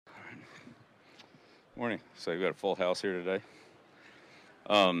Morning. So you got a full house here today.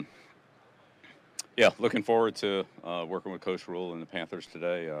 Um, yeah, looking forward to working with Coach Rule and the Panthers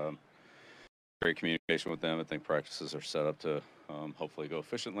today. Great communication with them. I think practices are set up to hopefully go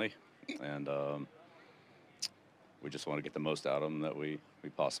efficiently, and we just want to get the most out of them that we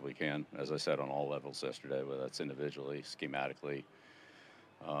possibly can. As I said, on all levels yesterday, whether that's individually, schematically,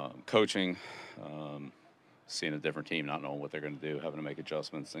 coaching, um, seeing a different team, not knowing what they're going to do, having to make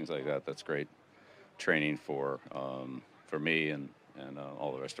adjustments, things like that. That's great training for me and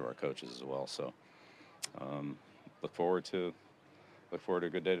all the rest of our coaches as well. So um, look forward to look forward to a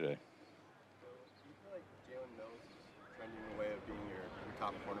good day today. Do you feel like Jalen Mills is trending the way of being your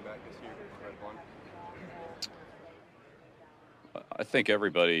top cornerback this year for Red One? I think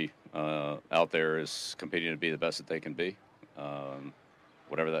everybody out there is competing to be the best that they can be. Um,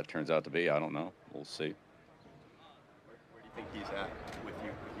 Whatever that turns out to be, I don't know. We'll see. Where do you think he's at with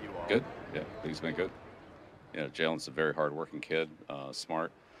you all? Good. Yeah, he's been good. Jalen's a very hardworking kid,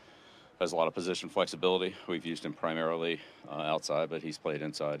 smart, has a lot of position flexibility. We've used him primarily outside, but he's played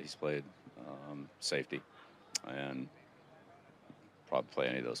inside. He's played safety, and probably play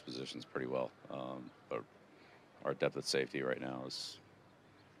any of those positions pretty well. But our depth at safety right now is,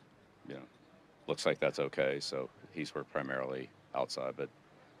 you know, looks like that's okay. So he's worked primarily outside, but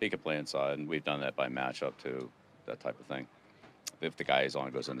he can play inside, and we've done that by matchup too, that type of thing. If the guy is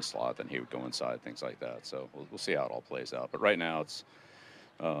on goes in the slot, then he would go inside, things like that. So we'll see how it all plays out. But right now, it's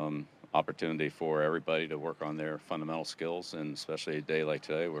opportunity for everybody to work on their fundamental skills, and especially a day like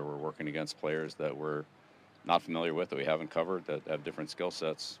today where we're working against players that we're not familiar with, that we haven't covered, that have different skill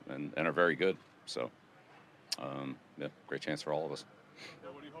sets and are very good. So, yeah, great chance for all of us.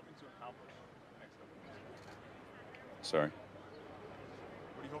 Bill, what are you hoping to accomplish the next couple of weeks? Sorry,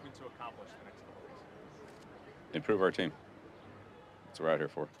 What are you hoping to accomplish the next couple of weeks? improve our team. That's what we're out here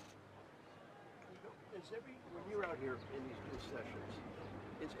for. When you're out here in these sessions,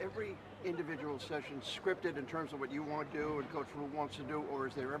 is every individual session scripted in terms of what you want to do and Coach Rule wants to do, or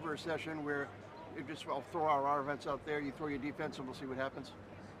is there ever a session where you just, I'll throw our events out there, you throw your defense, and we'll see what happens?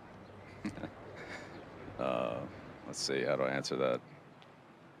 Uh, let's see, how do I answer that?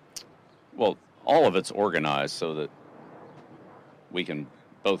 Well, all of it's organized so that we can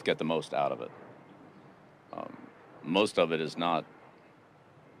both get the most out of it. Um, Most of it is not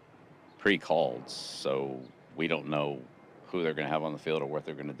pre-called, so we don't know who they're going to have on the field or what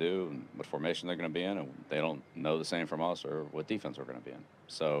they're going to do and what formation they're going to be in, and they don't know the same from us or what defense we're going to be in.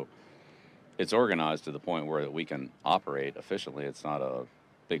 So it's organized to the point where that we can operate efficiently. It's not a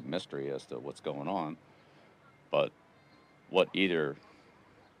big mystery as to what's going on, but what either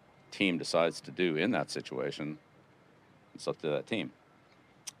team decides to do in that situation, it's up to that team.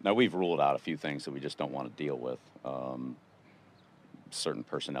 Now, we've ruled out a few things that we just don't want to deal with, certain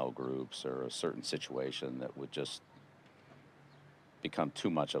personnel groups or a certain situation that would just become too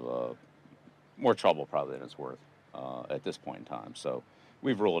much of more trouble probably than it's worth at this point in time. So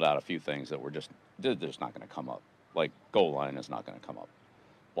we've ruled out a few things that they're just not going to come up. Like goal line is not going to come up.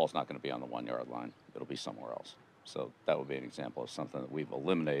 Ball's not going to be on the 1 yard line. It'll be somewhere else. So that would be an example of something that we've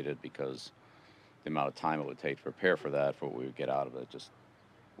eliminated because the amount of time it would take to prepare for that, for what we would get out of it, just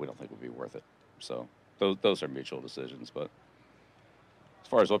we don't think would be worth it. So those are mutual decisions. But as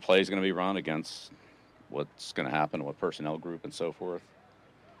far as what play is going to be run against what's going to happen, what personnel group and so forth,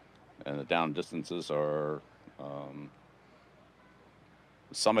 and the down distances are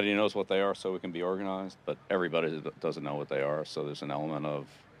somebody knows what they are so it can be organized, but everybody doesn't know what they are, so there's an element of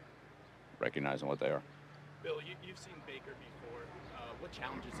recognizing what they are. Bill, you've seen Baker before. What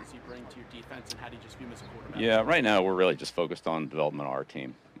challenges does he bring to your defense, and how do you just view him as a quarterback? Yeah, right now we're really just focused on development of our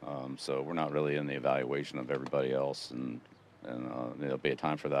team. So we're not really in the evaluation of everybody else, and there'll be a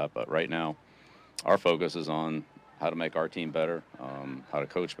time for that. But right now, our focus is on how to make our team better, how to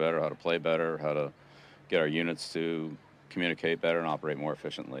coach better, how to play better, how to get our units to communicate better and operate more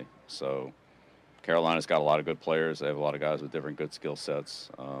efficiently. So Carolina's got a lot of good players. They have a lot of guys with different good skill sets.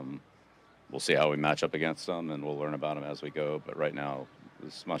 We'll see how we match up against them, and we'll learn about them as we go. But right now,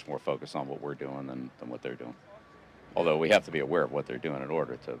 it's much more focused on what we're doing than what they're doing. Although we have to be aware of what they're doing in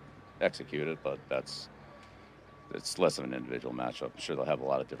order to execute it, but it's less of an individual matchup. I'm sure they'll have a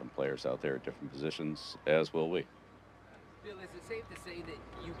lot of different players out there at different positions, as will we. Bill, is it safe to say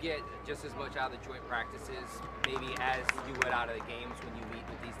that you get just as much out of the joint practices, maybe as you would out of the games when you meet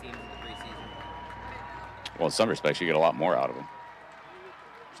with these teams in the preseason? Well, in some respects, you get a lot more out of them.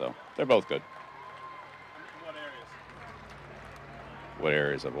 So they're both good. In what areas? What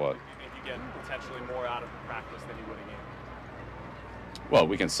areas of what? Do you think you get potentially more out of practice than you would a game? Well,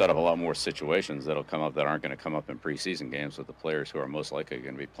 we can set up a lot more situations that'll come up that aren't going to come up in preseason games with the players who are most likely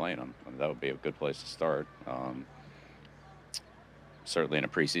going to be playing them. I mean, that would be a good place to start. Certainly in a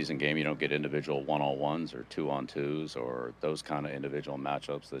preseason game, you don't get individual one-on-ones or two-on-twos or those kind of individual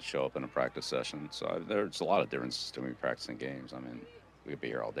matchups that show up in a practice session. So there's a lot of differences between practicing games. I mean, we could be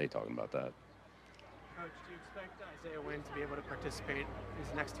here all day talking about that. Coach, do you expect Isaiah Wynn to be able to participate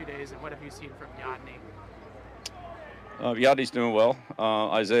these next 2 days, and what have you seen from Yadney? Yadi's doing well.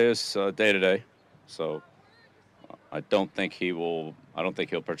 Isaiah's day-to-day, so I don't think he'll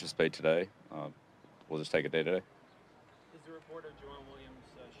participate today. We'll just take it day-to-day. Is the report of Juwan Williams'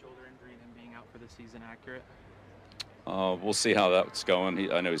 shoulder injury and him being out for the season accurate? We'll see how that's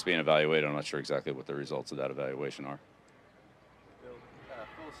going. I know he's being evaluated. I'm not sure exactly what the results of that evaluation are. Bill,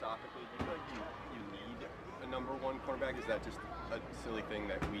 philosophically, do you feel like you need a number one cornerback? Is that just a silly thing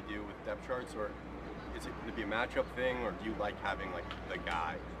that we do with depth charts, or is it going to be a matchup thing, or do you like having like the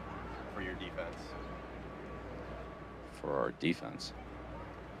guy for your defense? For our defense.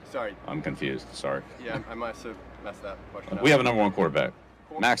 Sorry. I'm confused. Sorry. Yeah, I must have messed that question up. We have a number one quarterback.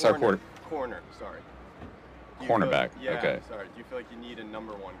 Max, our quarter. Corner, sorry. Cornerback. Yeah, okay. Sorry. Do you feel like you need a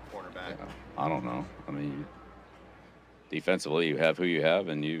number one cornerback? Yeah, I don't know. I mean, defensively, you have who you have,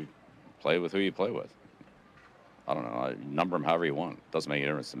 and you play with who you play with. I don't know. I number them however you want. Doesn't make any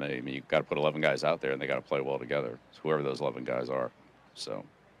difference to me. I mean, you've got to put 11 guys out there, and they got to play well together. It's whoever those 11 guys are. So,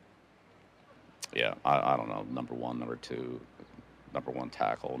 yeah, I don't know. Number one, number two, number one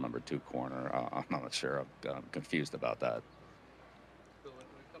tackle, number two corner. I'm not sure. I'm confused about that. Bill, when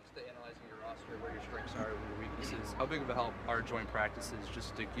it comes to analyzing your roster, where your strengths are, where your weaknesses, how big of a help are joint practices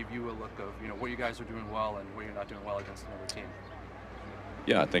just to give you a look of, what you guys are doing well and what you're not doing well against another team?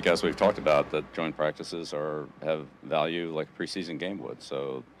 Yeah, I think as we've talked about, that joint practices have value like a preseason game would.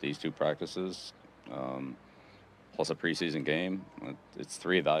 So these two practices, plus a preseason game, it's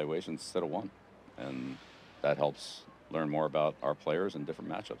 3 evaluations instead of 1, and that helps learn more about our players and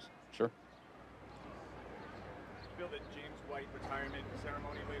different matchups. Sure. Bill, the James White retirement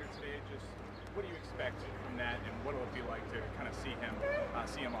ceremony later today, just what do you expect from that, and what will it be like to kind of see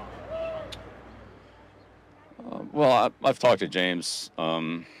him off? Well, I've talked to James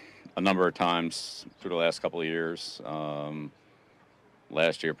a number of times through the last couple of years.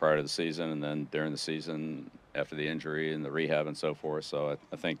 Last year prior to the season, and then during the season after the injury and the rehab and so forth. So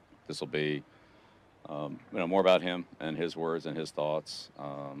I think this will be, more about him and his words and his thoughts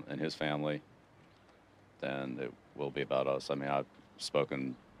and his family than it will be about us. I mean, I've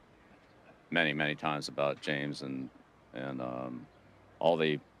spoken many, many times about James and all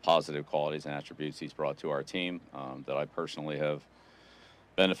the positive qualities and attributes he's brought to our team that I personally have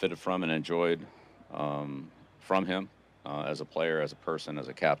benefited from and enjoyed from him as a player, as a person, as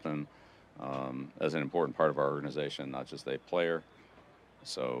a captain, as an important part of our organization, not just a player.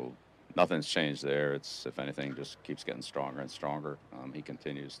 So nothing's changed there. It's, if anything, just keeps getting stronger and stronger. He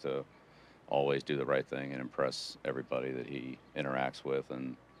continues to always do the right thing and impress everybody that he interacts with,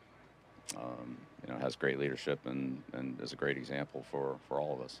 and has great leadership and is a great example for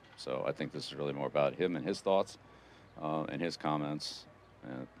all of us. So I think this is really more about him and his thoughts and his comments.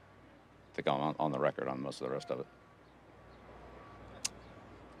 And I think I'm on the record on most of the rest of it.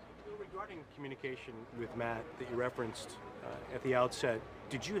 Regarding communication with Matt that you referenced at the outset,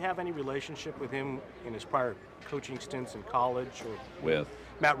 did you have any relationship with him in his prior coaching stints in college or With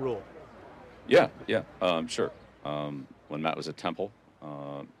Matt Rule? Yeah, sure. When Matt was at Temple,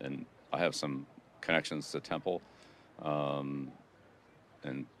 and I have some connections to Temple, and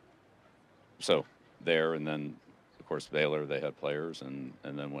so there, and then of course Baylor, they had players, and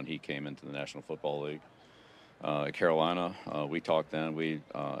then when he came into the National Football League at Carolina, we talked then. We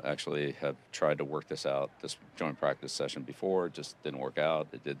actually have tried to work this joint practice session before. It just didn't work out.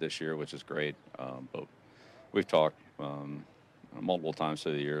 It did this year, which is great, but we've talked multiple times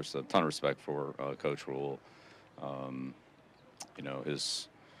through the years. So a ton of respect for Coach Rule. His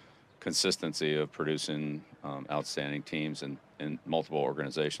consistency of producing outstanding teams in multiple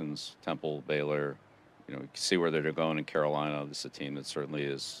organizations, Temple, Baylor. You can see where they're going in Carolina. This is a team that certainly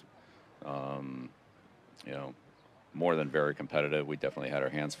is, more than very competitive. We definitely had our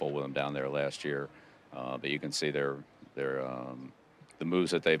hands full with them down there last year, but you can see the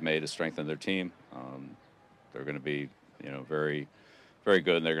moves that they've made to strengthen their team. They're going to be, very, very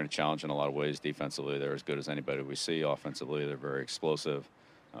good, and they're going to challenge in a lot of ways. Defensively, they're as good as anybody we see. Offensively, they're very explosive.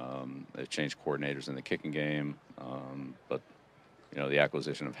 They've changed coordinators in the kicking game, but the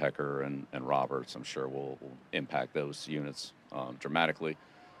acquisition of Hecker and Roberts, I'm sure, will impact those units dramatically.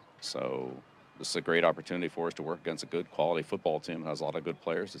 So this is a great opportunity for us to work against a good quality football team. It has a lot of good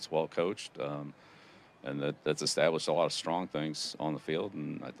players. It's well coached. and that's established a lot of strong things on the field.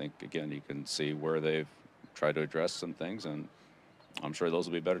 And I think, again, you can see where they've tried to address some things, and I'm sure those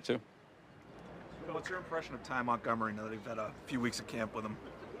will be better too. What's your impression of Ty Montgomery now that you've had a few weeks of camp with him?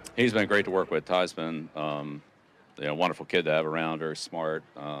 He's been great to work with. Ty's been a wonderful kid to have around, very smart,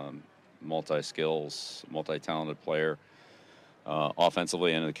 multi-skills, multi-talented player.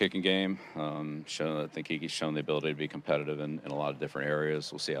 Offensively and in the kicking game, I think he's shown the ability to be competitive in a lot of different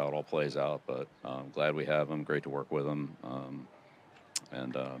areas. We'll see how it all plays out, but I'm glad we have him. Great to work with him,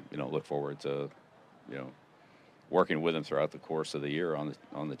 and look forward to working with him throughout the course of the year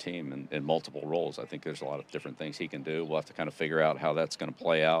on the team in multiple roles. I think there's a lot of different things he can do. We'll have to kind of figure out how that's going to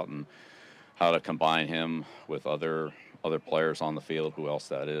play out and how to combine him with other players on the field, who else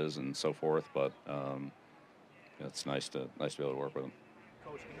that is, and so forth. But it's nice to be able to work with him.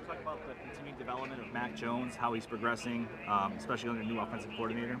 Coach, can you talk about the continued development of Mac Jones, how he's progressing, especially under the new offensive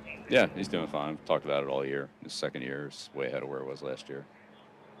coordinator? Yeah, he's doing fine. We've talked about it all year. His second year is way ahead of where it was last year.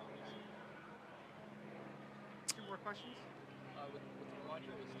 Two more questions? With Roger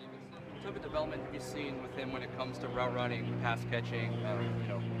Stevenson, what type of development have you seen with him when it comes to route running, pass catching,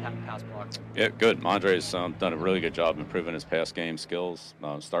 pass blocking? Yeah, good. Mondre's done a really good job improving his pass game skills,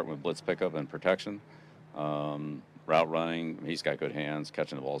 starting with blitz pickup and protection. Route running, he's got good hands.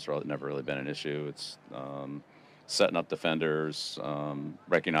 Catching the ball's never really been an issue. It's setting up defenders,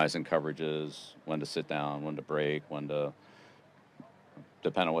 recognizing coverages, when to sit down, when to break, when to,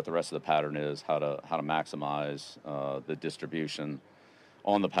 depending on what the rest of the pattern is, how to maximize the distribution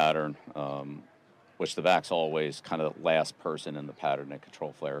on the pattern, which the back's always kind of the last person in the pattern and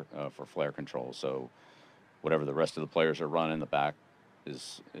control flare for flare control. So whatever the rest of the players are running, the back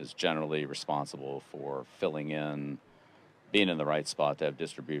is generally responsible for filling in, being in the right spot to have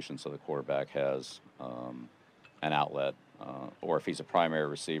distribution so the quarterback has an outlet. Or if he's a primary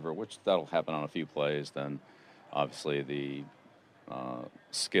receiver, which that'll happen on a few plays, then obviously the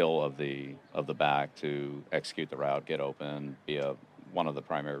skill of the back to execute the route, get open, be one of the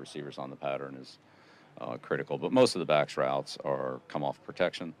primary receivers on the pattern is critical. But most of the back's routes come off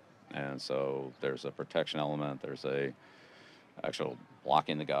protection, and so there's a protection element, there's a actual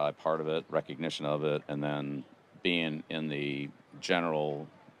blocking the guy part of it, recognition of it, and then being in the general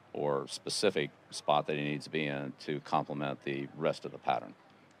or specific spot that he needs to be in to complement the rest of the pattern.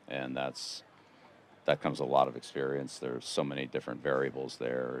 And that comes with a lot of experience. There's so many different variables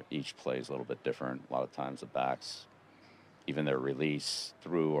there. Each play is a little bit different. A lot of times the backs, even their release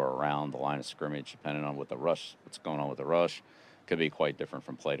through or around the line of scrimmage, depending on what's going on with the rush, could be quite different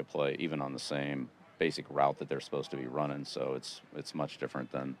from play to play, even on the same basic route that they're supposed to be running. So it's much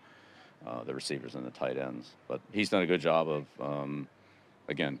different than the receivers and the tight ends. But he's done a good job of,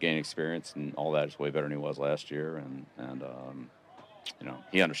 again, gaining experience, and all that is way better than he was last year. And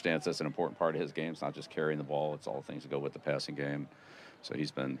he understands that's an important part of his game. It's not just carrying the ball; it's all things that go with the passing game. So he's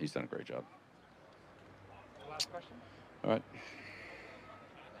done a great job. Last question. All right.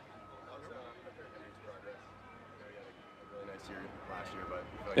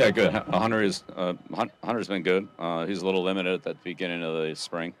 Yeah, good. Hunter's been good. He's a little limited at the beginning of the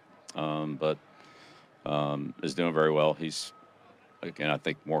spring, but is doing very well. He's, again, I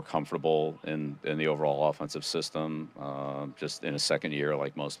think more comfortable in the overall offensive system, just in a second year,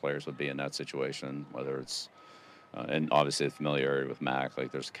 like most players would be in that situation, whether it's and obviously the familiarity with Mac.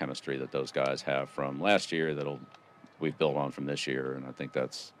 Like, there's chemistry that those guys have from last year we've built on from this year, and I think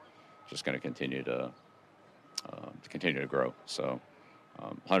that's just going to continue to grow. So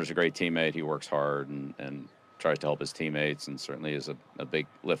Hunter's a great teammate. He works hard and tries to help his teammates, and certainly is a big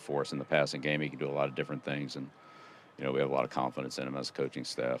lift for us in the passing game. He can do a lot of different things, and we have a lot of confidence in him as a coaching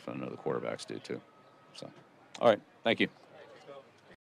staff, and I know the quarterbacks do too. So, all right, thank you.